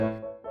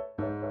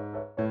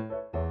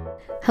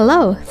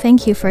Hello,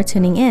 thank you for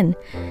tuning in.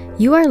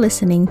 You are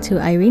listening to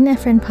Irene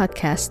Efren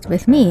podcast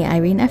with me,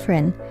 Irene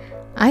Efren.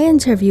 I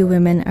interview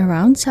women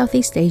around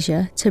Southeast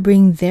Asia to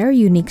bring their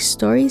unique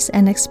stories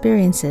and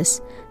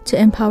experiences to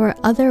empower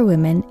other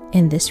women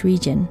in this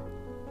region.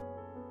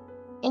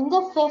 In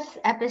the fifth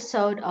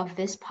episode of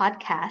this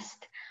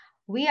podcast,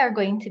 we are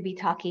going to be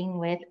talking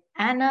with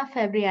Anna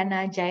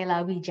Febriana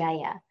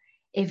Jaelawijaya.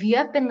 If you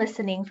have been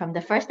listening from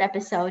the first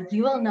episode,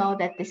 you will know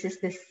that this is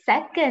the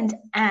second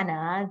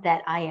Anna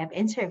that I am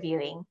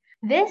interviewing.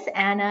 This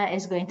Anna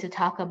is going to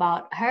talk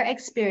about her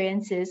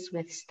experiences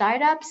with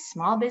startups,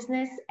 small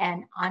business,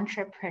 and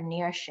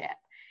entrepreneurship.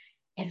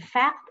 In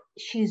fact,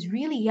 she's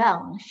really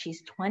young.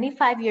 She's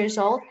 25 years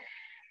old,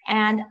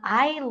 and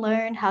I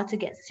learned how to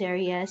get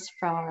serious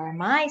from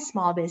my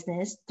small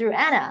business through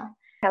Anna.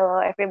 Hello,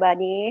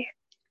 everybody.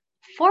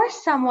 For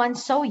someone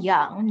so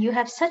young, you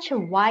have such a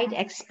wide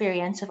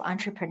experience of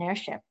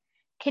entrepreneurship.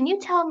 Can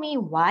you tell me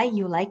why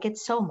you like it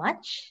so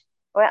much?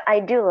 Well, I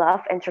do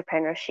love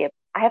entrepreneurship.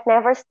 I have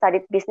never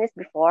studied business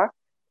before,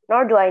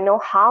 nor do I know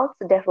how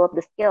to develop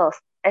the skills.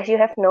 As you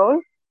have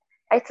known,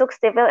 I took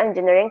civil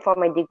engineering for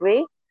my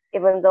degree,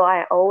 even though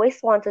I always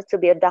wanted to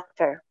be a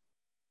doctor.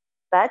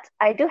 But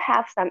I do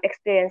have some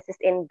experiences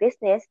in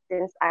business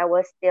since I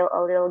was still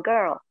a little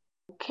girl.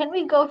 Can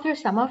we go through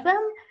some of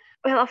them?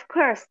 Well, of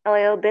course, a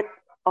little bit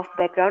of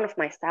background of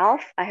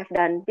myself. I have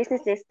done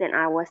businesses when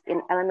I was in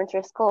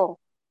elementary school.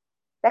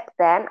 Back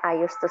then, I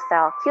used to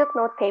sell cute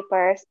note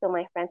papers to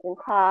my friends in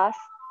class.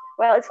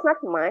 Well, it's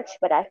not much,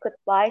 but I could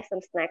buy some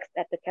snacks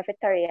at the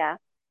cafeteria.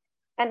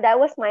 And that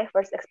was my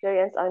first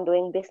experience on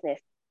doing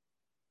business.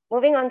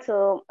 Moving on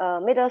to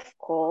middle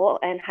school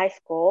and high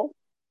school,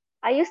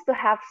 I used to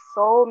have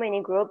so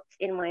many groups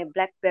in my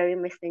BlackBerry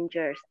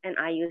messengers, and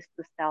I used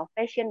to sell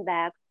fashion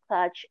bags,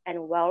 clutch,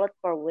 and wallet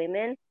for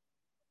women.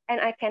 And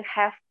I can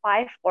have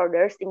 5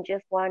 orders in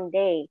just one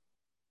day.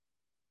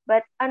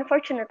 But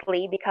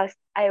unfortunately, because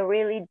I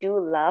really do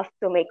love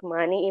to make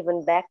money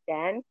even back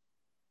then,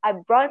 I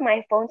brought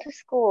my phone to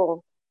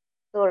school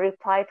to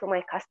reply to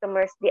my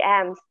customers'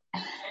 DMs.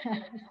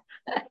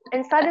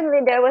 And suddenly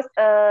there was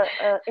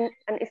an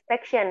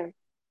inspection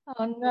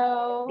Oh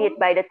no. did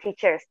by the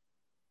teachers.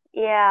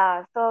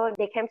 Yeah, so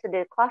they came to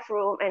the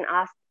classroom and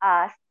asked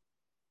us,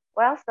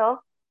 well, so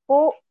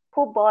who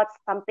bought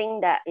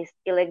something that is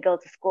illegal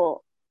to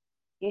school?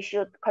 You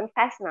should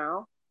confess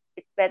now.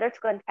 It's better to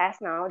confess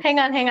now. Hang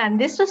on.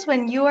 This was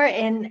when you were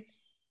in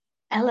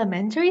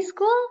elementary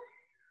school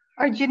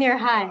or junior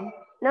high?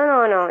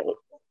 No.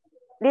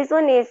 This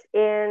one is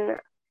in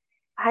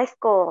high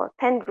school,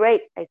 10th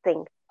grade, I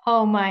think.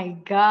 Oh my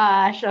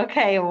gosh.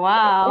 Okay,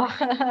 wow.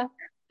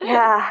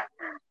 Yeah.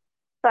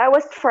 So I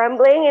was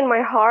trembling in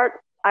my heart.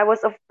 I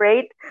was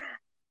afraid.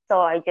 So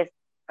I just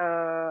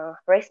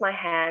raised my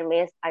hand,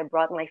 means I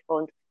brought my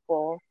phone to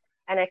school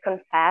and I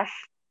confessed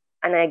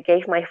and I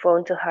gave my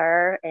phone to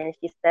her and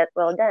she said,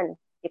 well done,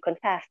 you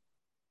confessed,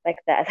 like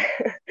that.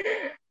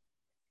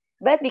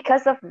 But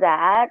because of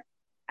that,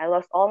 I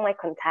lost all my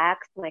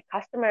contacts, my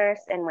customers,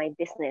 and my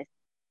business.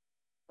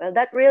 Well,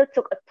 that really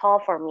took a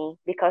toll for me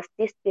because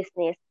this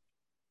business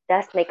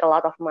does make a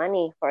lot of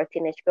money for a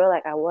teenage girl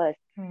like I was.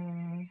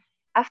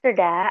 After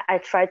that, I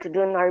tried to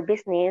do another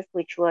business,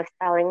 which was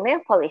selling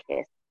nail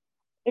polishes.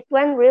 It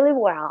went really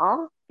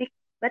well,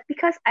 but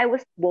because I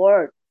was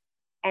bored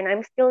and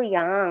I'm still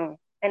young,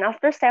 and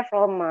after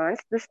several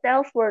months, the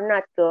sales were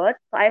not good,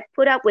 so I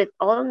put up with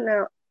all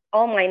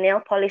my nail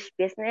polish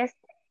business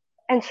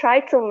and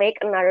tried to make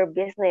another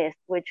business,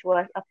 which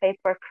was a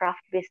paper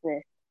craft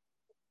business.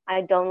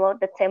 I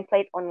download the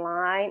template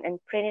online and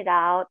print it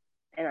out,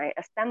 and I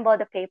assemble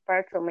the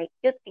paper to make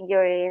cute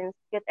figurines,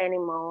 cute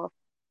animals,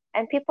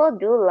 and people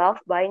do love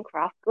buying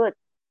craft goods.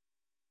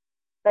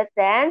 But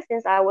then,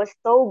 since I was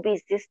so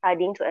busy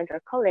studying to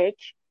enter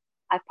college,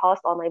 I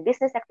paused all my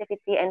business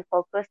activity and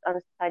focused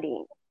on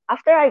studying.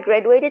 After I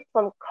graduated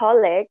from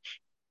college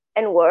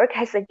and worked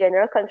as a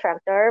general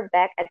contractor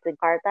back at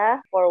Jakarta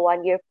for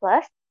 1 year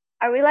plus,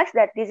 I realized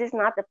that this is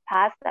not the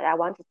path that I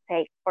want to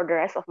take for the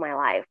rest of my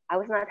life. I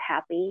was not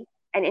happy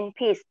and in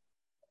peace.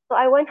 So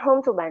I went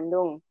home to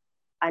Bandung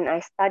and I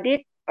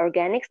studied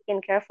organic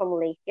skincare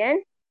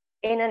formulation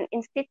in an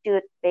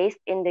institute based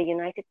in the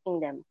United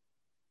Kingdom.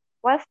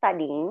 While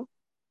studying,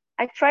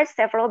 I tried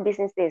several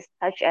businesses,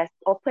 such as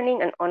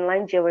opening an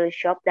online jewelry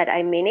shop that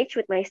I managed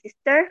with my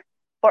sister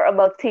for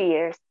about 2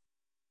 years.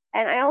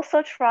 And I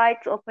also tried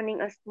to opening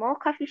a small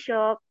coffee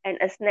shop and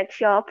a snack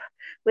shop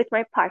with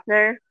my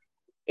partner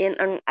in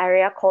an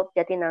area called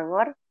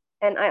Jatinangor.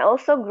 And I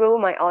also grew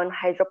my own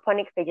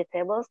hydroponic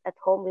vegetables at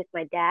home with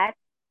my dad,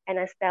 and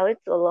I sell it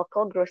to a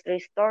local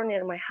grocery store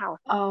near my house.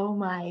 Oh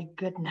my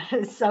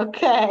goodness.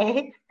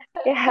 Okay.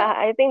 Yeah,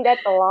 I think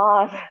that's a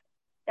lot.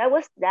 That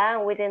was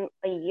done within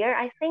a year,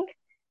 I think,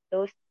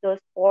 those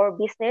 4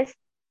 business.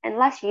 And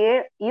last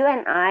year, you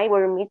and I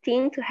were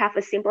meeting to have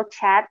a simple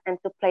chat and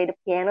to play the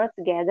piano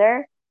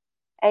together.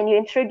 And you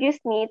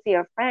introduced me to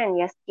your friend,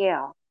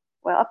 Yaskiel.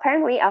 Well,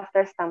 apparently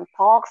after some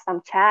talks,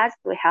 some chats,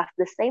 we have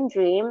the same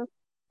dream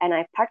and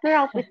I partnered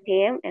up with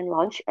him and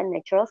launched a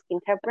natural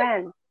skincare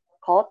brand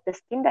called The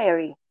Skin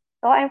Diary.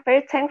 So I'm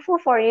very thankful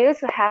for you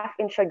to have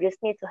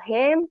introduced me to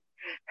him.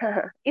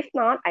 If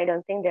not, I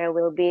don't think there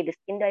will be The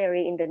Skin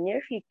Diary in the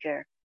near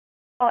future.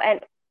 Oh, and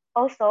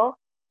also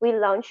we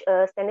launched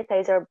a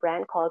sanitizer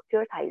brand called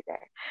Puritizer.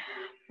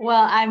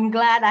 Well, I'm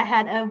glad I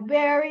had a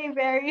very,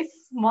 very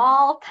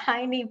small,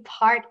 tiny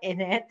part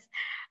in it.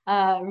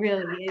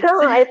 Really,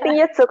 So I think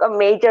you took a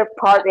major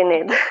part in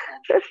it.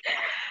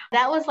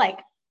 that was like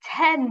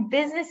 10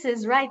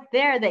 businesses right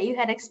there that you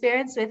had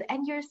experience with,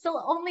 and you're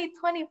still only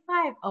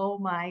 25. Oh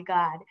my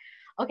God.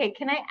 Okay,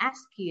 can I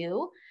ask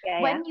you,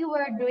 Yeah. when you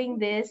were doing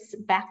this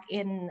back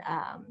in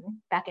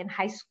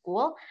high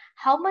school,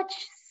 how much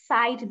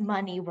side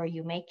money were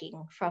you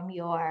making from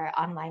your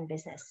online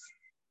business?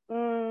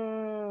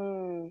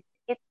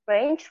 It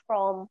ranged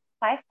from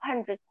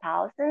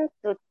 500,000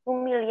 to 2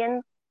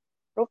 million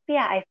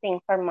rupiah, I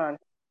think, per month,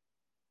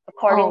 Oh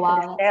according to the wow,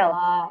 that's a sales.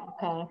 lot.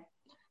 Okay.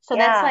 So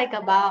that's Yeah, like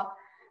about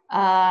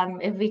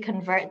if we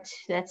convert,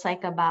 that's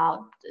like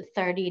about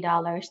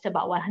 $30 to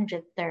about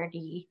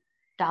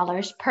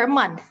 $130 per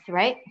month,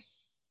 right?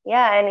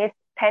 yeah, and it's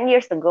 10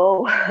 years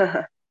ago.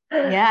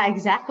 Yeah,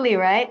 exactly,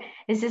 right?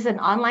 This is an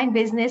online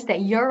business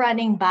that you're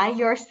running by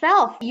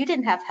yourself. You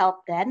didn't have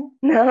help then.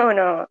 No,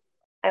 no,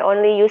 I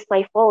only use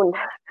my phone.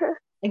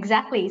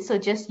 Exactly. So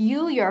just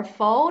you, your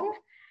phone,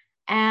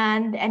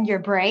 and your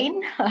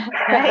brain,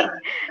 right?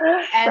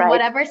 And Right.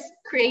 whatever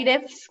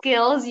creative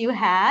skills you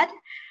had.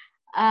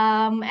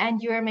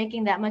 And you were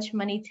making that much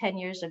money 10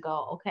 years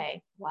ago.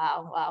 Okay.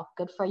 Wow. Wow.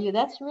 Good for you.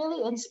 That's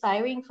really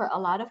inspiring for a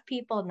lot of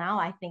people now,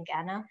 I think,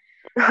 Anna,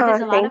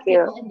 because a lot Thank of you.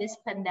 people in this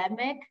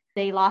pandemic,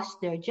 they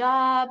lost their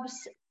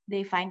jobs.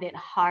 They find it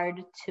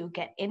hard to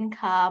get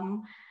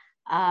income.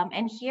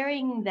 And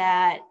hearing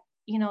that,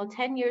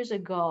 10 years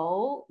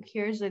ago,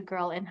 here's a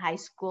girl in high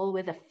school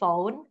with a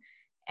phone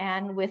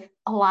and with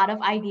a lot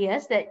of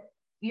ideas that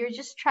you're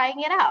just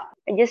trying it out.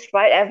 I just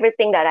write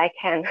everything that I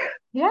can.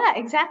 Yeah,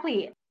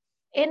 exactly.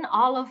 In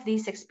all of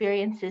these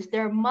experiences,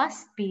 there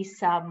must be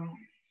some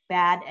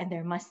bad and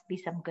there must be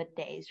some good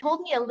days.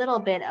 Told me a little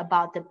bit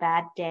about the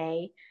bad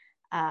day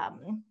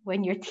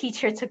when your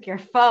teacher took your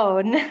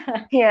phone.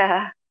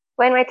 Yeah.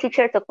 When my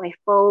teacher took my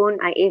phone,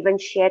 I even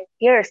shed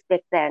tears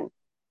back then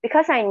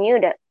because I knew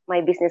that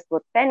my business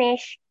would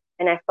vanish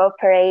and I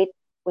cooperate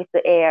with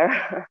the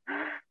air.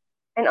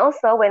 And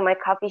also, when my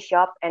coffee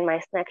shop and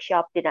my snack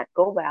shop did not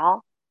go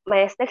well,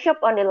 my snack shop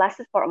only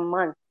lasted for a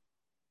month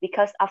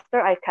because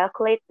after I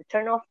calculate the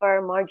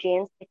turnover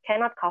margins, it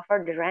cannot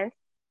cover the rent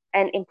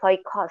and employee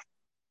costs.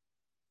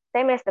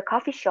 Same as the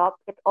coffee shop,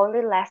 it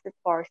only lasted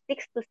for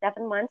 6 to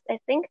 7 months, I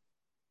think.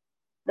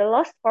 The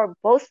loss for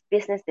both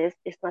businesses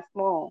is not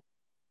small,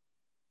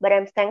 but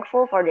I'm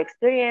thankful for the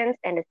experience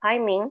and the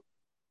timing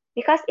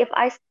because if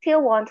I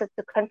still wanted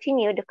to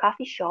continue the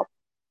coffee shop,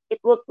 it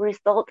would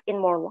result in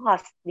more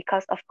loss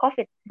because of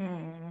COVID.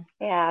 Hmm.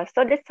 Yeah,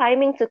 so the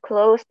timing to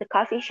close the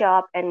coffee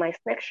shop and my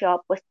snack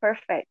shop was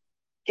perfect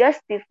just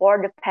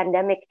before the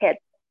pandemic hit.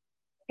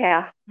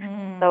 Yeah,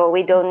 so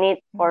we Mm. don't need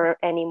for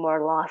any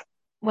more loss.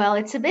 Well,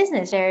 it's a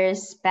business.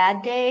 There's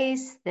bad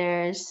days,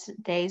 there's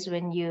days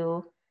when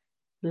you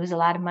lose a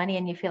lot of money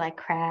and you feel like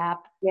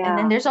crap. And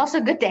then Yeah, there's also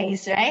good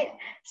days, right?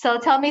 So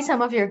tell me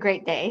some of your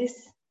great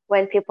days.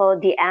 when people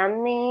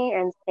DM me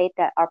and state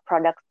that our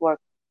products work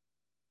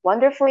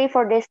wonderfully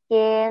for their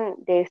skin,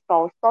 they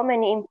saw so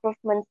many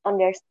improvements on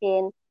their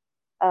skin.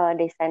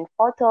 They send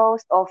photos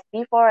of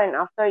before and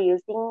after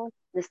using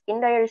the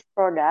Skin Diaries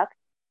product.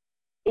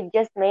 It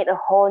just made a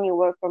whole new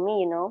world for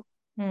me.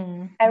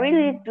 Hmm. I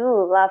really do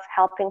love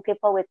helping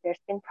people with their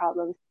skin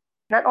problems.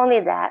 Not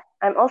only that,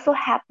 I'm also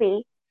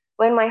happy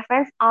when my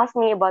friends ask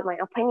me about my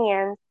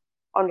opinions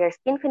on their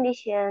skin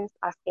conditions,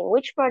 asking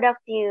which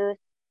product to use.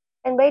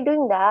 And by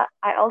doing that,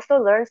 I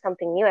also learn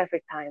something new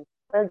every time.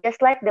 Well,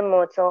 just like the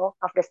motto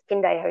of the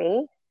Skin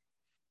Diary,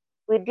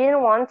 we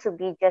didn't want to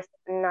be just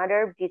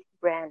another beauty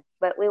brand,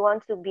 but we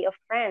want to be a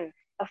friend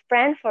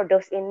for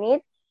those in need,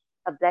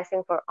 a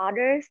blessing for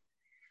others,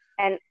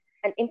 and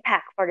an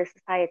impact for the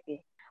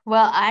society.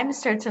 Well, I'm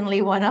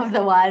certainly one of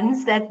the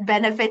ones that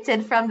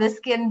benefited from the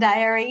Skin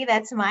Diary.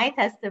 That's my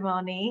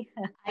testimony.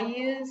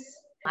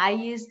 I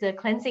use the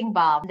cleansing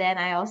balm, then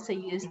I also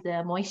use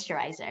the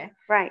moisturizer.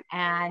 Right.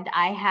 And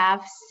I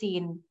have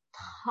seen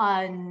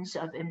tons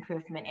of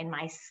improvement in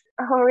my skin.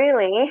 Oh,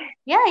 really?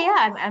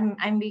 Yeah,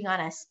 I'm being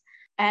honest.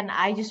 And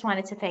I just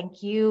wanted to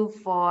thank you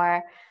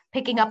for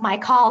picking up my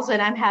calls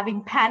when I'm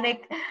having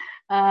panic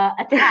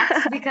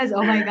attacks because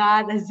oh my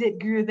God, a zit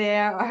grew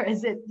there or a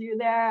zit grew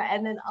there,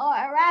 and then oh,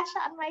 a rash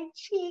on my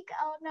cheek.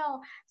 Oh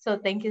no. So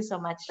thank you so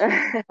much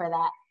for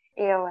that.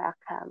 You're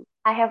welcome.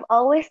 I have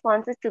always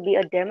wanted to be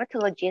a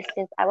dermatologist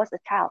since I was a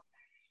child.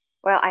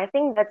 Well, I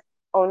think that's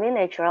only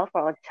natural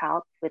for a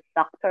child with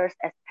doctors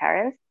as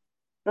parents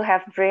to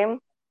have dream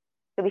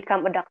to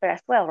become a doctor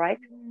as well, right?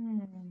 Hmm.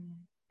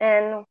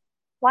 And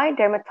why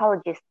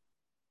dermatologist?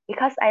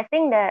 Because I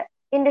think that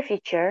in the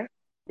future,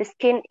 the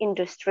skin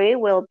industry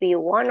will be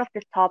one of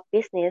the top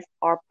business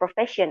or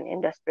profession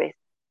industries.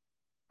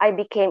 I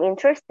became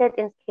interested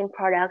in skin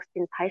products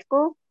since high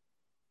school.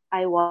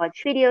 I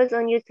watched videos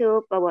on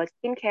YouTube about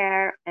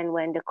skincare, and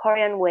when the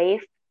Korean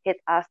wave hit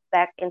us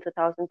back in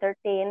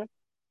 2013,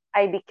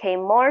 I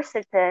became more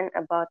certain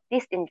about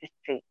this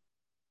industry.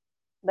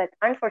 But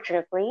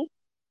unfortunately,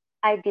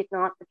 I did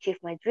not achieve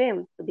my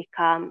dream to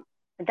become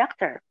a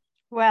doctor.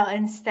 Well,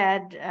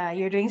 instead,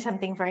 you're doing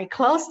something very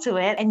close to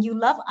it, and you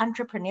love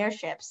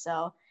entrepreneurship.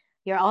 So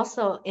you're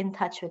also in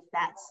touch with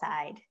that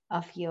side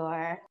of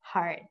your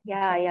heart.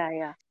 Yeah, Okay. yeah,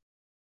 yeah.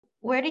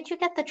 Where did you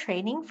get the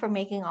training for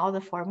making all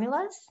the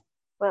formulas?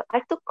 Well,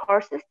 I took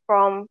courses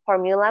from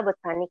Formula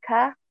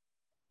Botanica.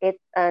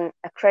 It's an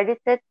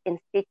accredited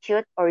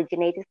institute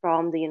originated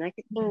from the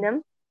United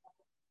Kingdom.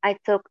 I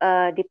took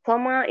a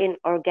diploma in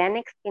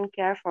organic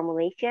skincare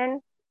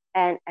formulation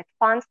and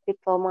advanced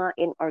diploma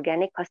in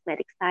organic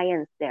cosmetic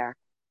science there.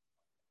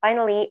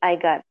 Finally, I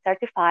got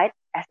certified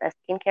as a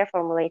skincare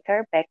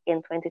formulator back in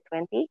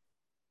 2020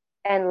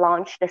 and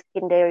launched the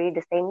Skin Diary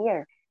the same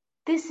year.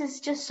 This is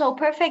just so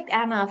perfect,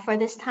 Anna, for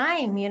this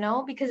time,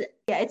 because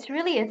yeah, it's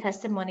really a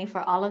testimony for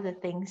all of the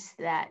things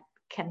that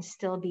can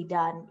still be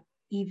done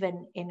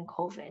even in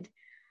COVID.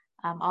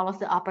 All of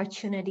the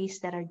opportunities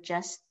that are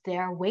just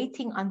there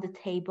waiting on the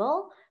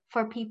table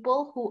for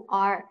people who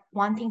are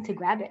wanting to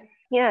grab it.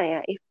 Yeah,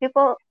 yeah. If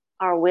people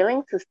are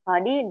willing to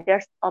study,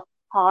 there's a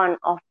ton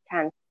of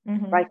chance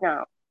Mm-hmm. right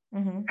now.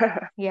 Mm-hmm.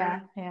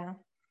 Yeah, yeah.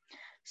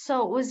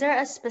 So, was there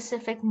a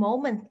specific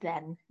moment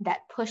then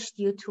that pushed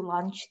you to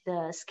launch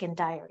the Skin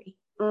Diary?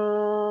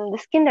 The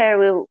Skin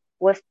Diary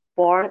was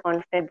born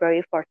on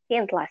February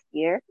 14th last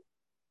year,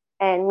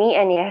 and me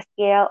and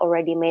Yaskiel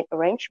already made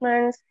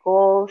arrangements,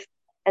 goals,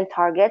 and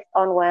targets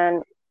on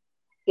when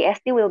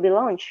TSD will be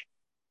launched.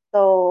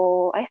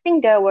 So I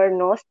think there were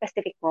no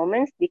specific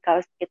moments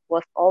because it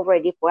was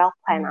already well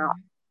planned out.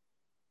 Mm.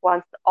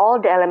 Once all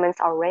the elements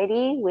are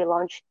ready, we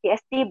launched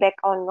TSD back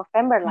on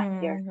November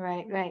last year.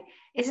 Right, right.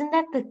 Isn't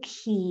that the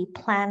key,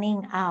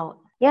 planning out?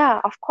 Yeah,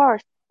 of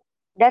course.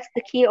 That's the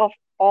key of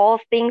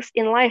all things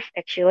in life,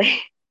 actually.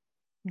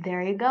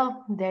 There you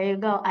go. There you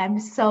go. I'm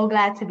so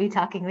glad to be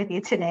talking with you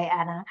today,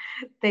 Anna.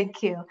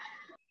 Thank you.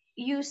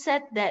 You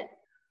said that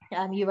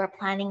you were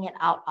planning it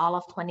out all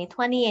of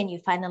 2020 and you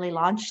finally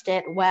launched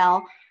it.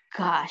 Well,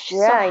 gosh.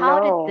 Yeah, So, I how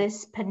did know.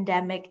 this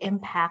pandemic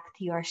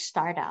impact your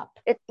startup?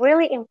 It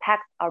really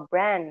impacts our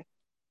brand.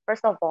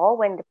 First of all,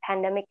 when the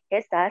pandemic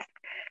hits us,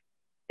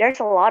 there's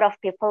a lot of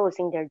people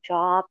losing their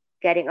job,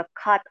 getting a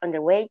cut on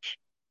their wage,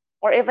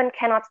 or even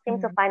cannot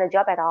seem to Mm, find a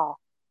job at all.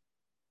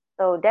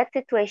 So that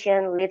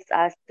situation leads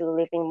us to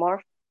living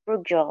more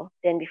frugal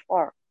than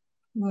before,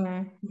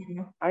 mm.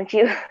 aren't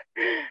you?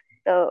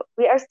 So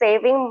we are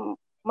saving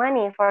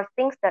money for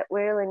things that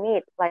we really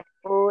need, like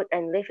food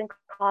and living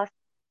costs,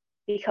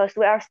 because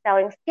we are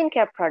selling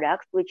skincare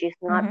products, which is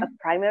not a Mm-hmm.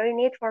 primary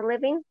need for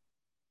living.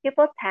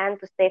 People tend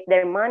to save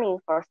their money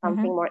for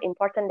something more Mm-hmm.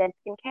 important than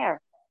skincare.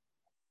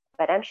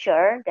 But I'm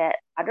sure that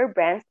other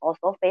brands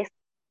also face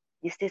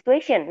this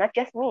situation, not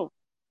just me.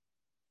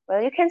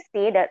 Well, you can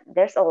see that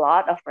there's a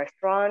lot of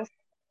restaurants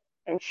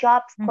and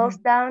shops closed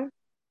Mm-hmm. down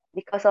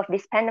because of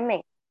this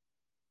pandemic.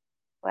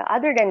 Well,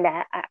 other than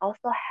that, I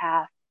also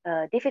have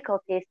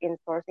difficulties in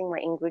sourcing my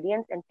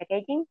ingredients and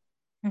packaging.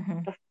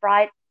 Mm-hmm. The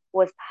freight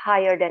was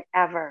higher than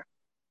ever,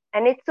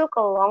 and it took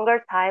a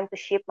longer time to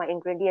ship my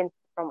ingredients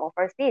from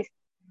overseas.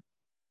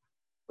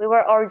 We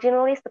were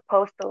originally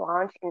supposed to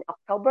launch in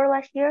October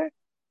last year,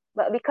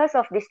 but because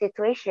of this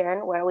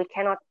situation where we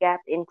cannot get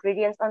the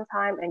ingredients on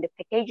time and the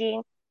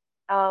packaging,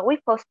 we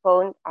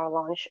postponed our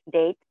launch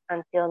date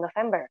until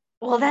November.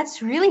 Well,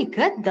 that's really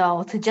good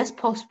though to just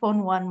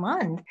postpone 1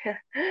 month.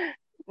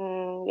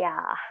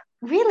 Yeah.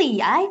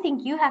 Really, I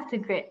think you have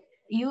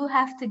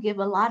to give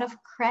a lot of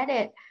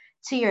credit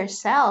to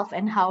yourself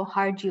and how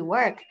hard you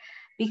work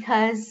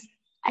because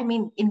I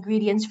mean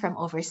ingredients from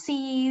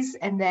overseas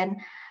and then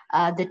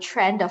the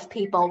trend of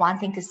people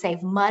wanting to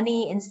save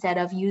money instead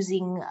of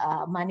using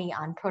money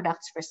on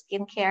products for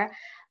skincare.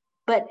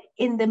 But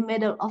in the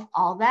middle of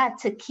all that,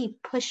 to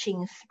keep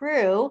pushing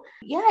through,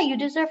 yeah, you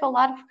deserve a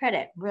lot of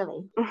credit,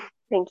 really.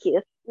 Thank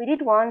you. We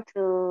did want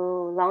to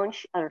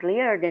launch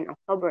earlier than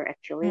October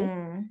actually.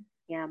 Mm.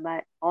 Yeah,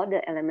 but all the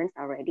elements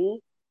are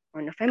ready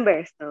for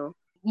November. So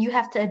You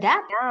have to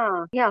adapt.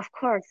 yeah, yeah, of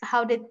course.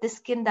 How did the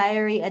Skin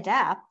Diary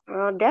adapt?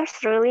 There's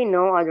really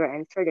no other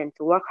answer than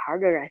to work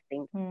harder, I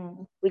think.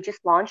 Mm. We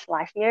just launched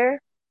last year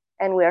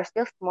and we are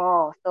still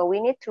small. So we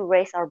need to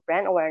raise our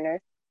brand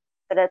awareness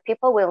so that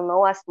people will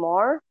know us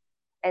more.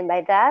 And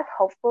by that,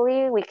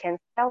 hopefully, we can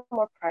sell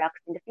more products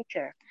in the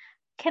future.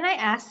 Can I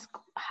ask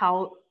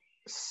how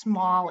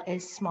small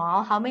is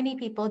small? How many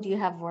people do you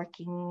have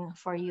working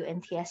for you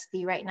in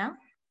TSD right now?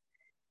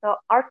 So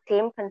our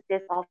team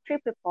consists of three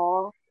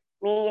people,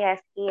 me,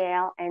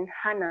 SEL, and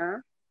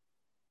Hannah.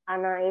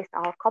 Hannah is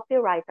our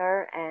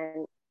copywriter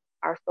and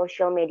our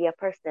social media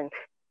person.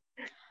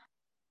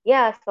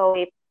 Yeah, so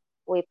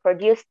we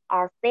produce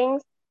our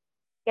things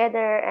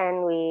together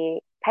and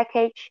we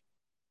package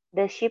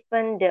the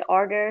shipment, the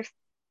orders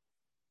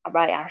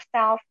by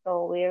ourselves.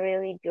 So we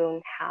really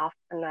don't have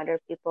another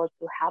people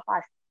to help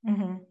us.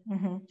 Mm-hmm,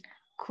 mm-hmm.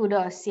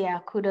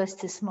 Kudos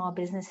to small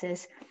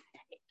businesses.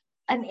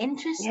 An Yeah,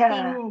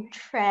 interesting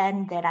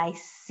trend that I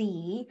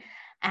see,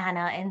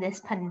 Anna, in this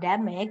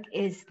pandemic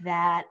is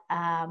that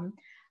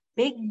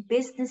big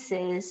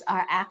businesses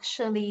are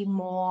actually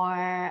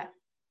more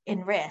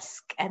in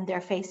risk and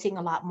they're facing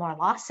a lot more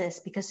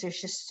losses because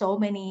there's just so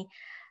many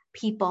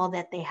people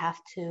that they have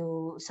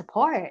to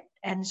support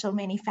and so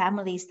many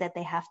families that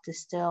they have to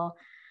still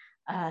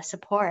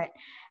support.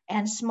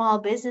 And small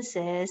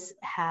businesses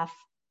have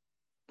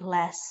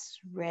less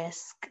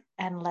risk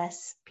and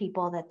less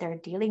people that they're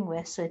dealing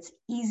with. So it's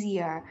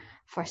easier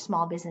for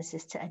small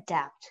businesses to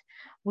adapt.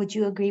 Would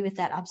you agree with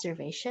that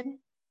observation?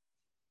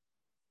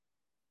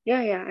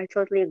 yeah, I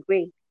totally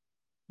agree.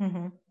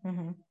 Mm-hmm,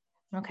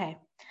 mm-hmm. Okay.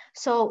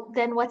 So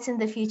then what's in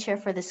the future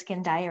for the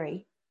Skin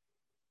Diary?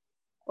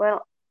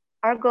 Well,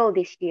 our goal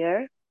this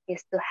year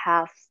is to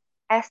have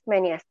as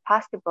many as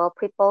possible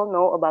people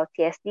know about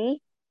TSD.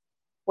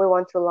 We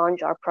want to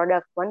launch our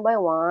products one by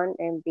one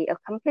and be a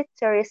complete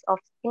series of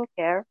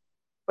skincare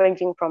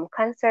ranging from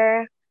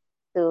cleanser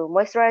to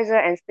moisturizer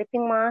and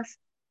sleeping mask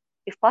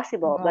if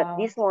possible. But Wow.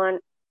 this one,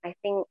 I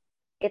think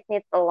it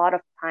needs a lot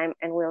of time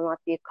and will not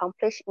be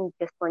accomplished in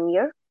just 1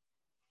 year.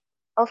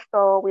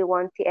 Also, we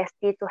want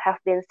TSD to have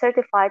been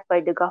certified by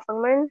the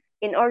government.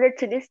 In order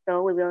to do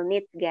so, we will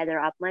need to gather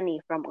up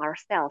money from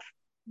ourselves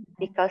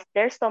because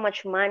there's so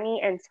much money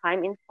and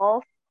time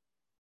involved.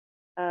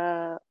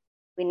 Uh,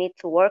 we need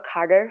to work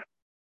harder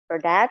for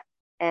that.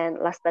 And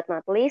last but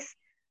not least,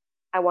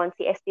 I want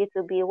TSD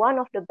to be one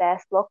of the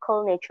best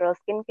local natural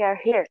skincare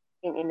here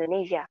in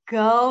Indonesia.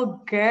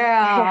 Go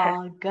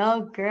girl.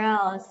 Go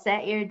girl.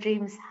 Set your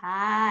dreams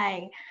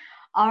high.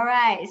 All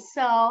right.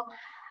 So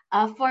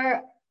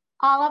for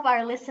all of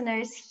our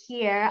listeners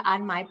here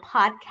on my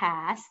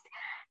podcast,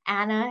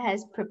 Anna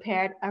has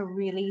prepared a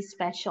really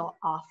special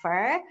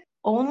offer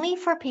only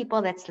for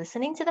people that's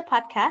listening to the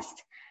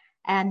podcast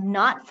and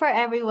not for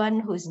everyone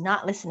who's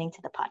not listening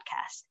to the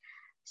podcast.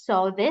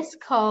 So this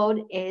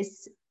code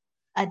is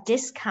a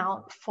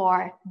discount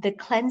for the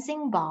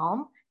cleansing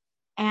balm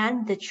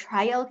and the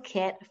trial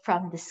kit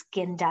from the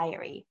Skin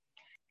Diary.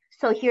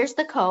 So here's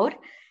the code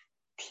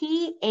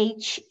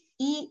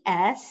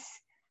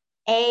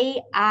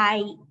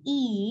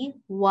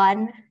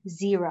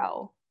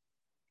THESAIE10.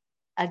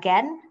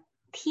 Again,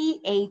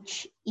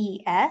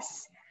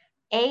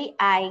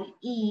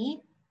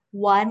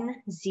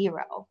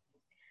 THESAIE10.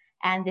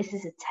 And this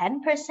is a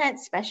 10%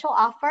 special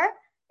offer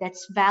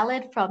that's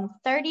valid from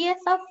 30th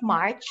of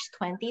March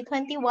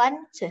 2021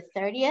 to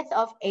 30th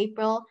of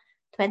April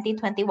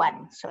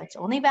 2021. So it's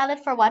only valid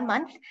for 1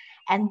 month,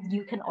 and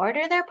you can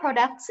order their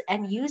products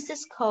and use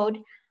this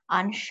code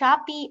on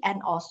Shopee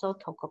and also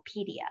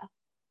Tokopedia.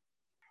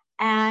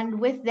 And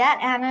with that,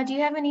 Anna, do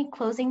you have any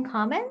closing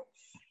comments?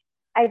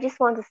 I just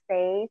want to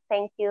say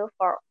thank you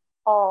for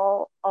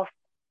all of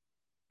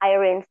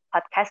Irene's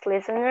podcast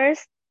listeners.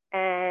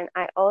 And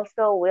I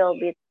also will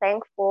be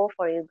thankful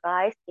for you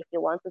guys if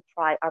you want to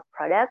try our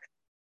products.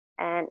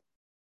 And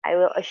I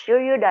will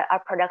assure you that our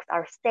products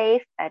are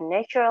safe and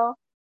natural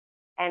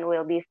and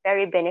will be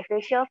very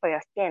beneficial for your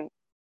skin.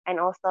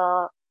 And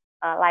also,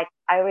 like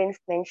Irene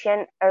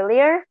mentioned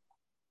earlier,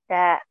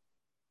 that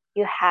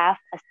you have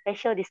a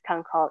special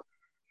discount code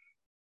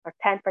for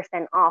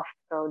 10% off.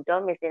 So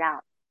don't miss it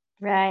out.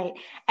 Right.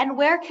 And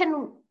where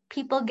can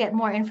people get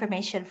more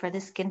information for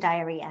the Skin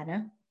Diary,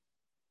 Anna?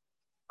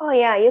 Oh,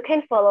 yeah, you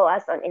can follow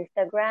us on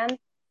Instagram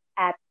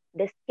at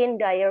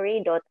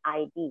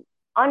theskindiary.id.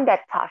 On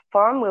that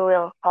platform, we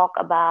will talk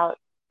about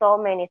so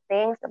many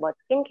things about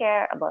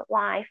skincare, about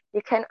life.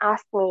 You can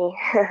ask me.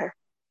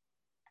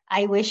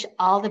 I wish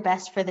all the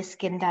best for the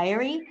Skin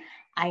Diary.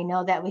 I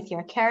know that with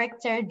your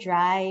character,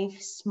 drive,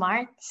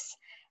 smarts,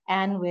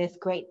 and with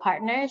great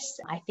partners,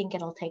 I think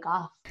it'll take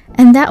off.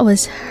 And that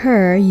was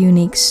her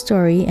unique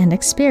story and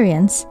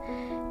experience.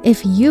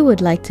 If you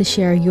would like to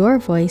share your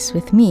voice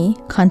with me,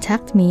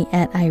 contact me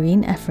at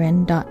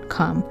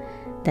irinefferin.com.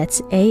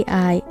 That's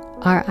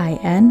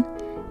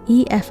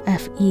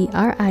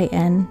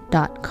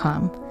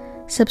AIRINEFFERIN.com.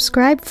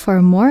 Subscribe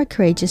for more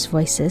courageous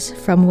voices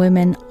from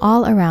women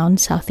all around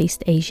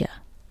Southeast Asia.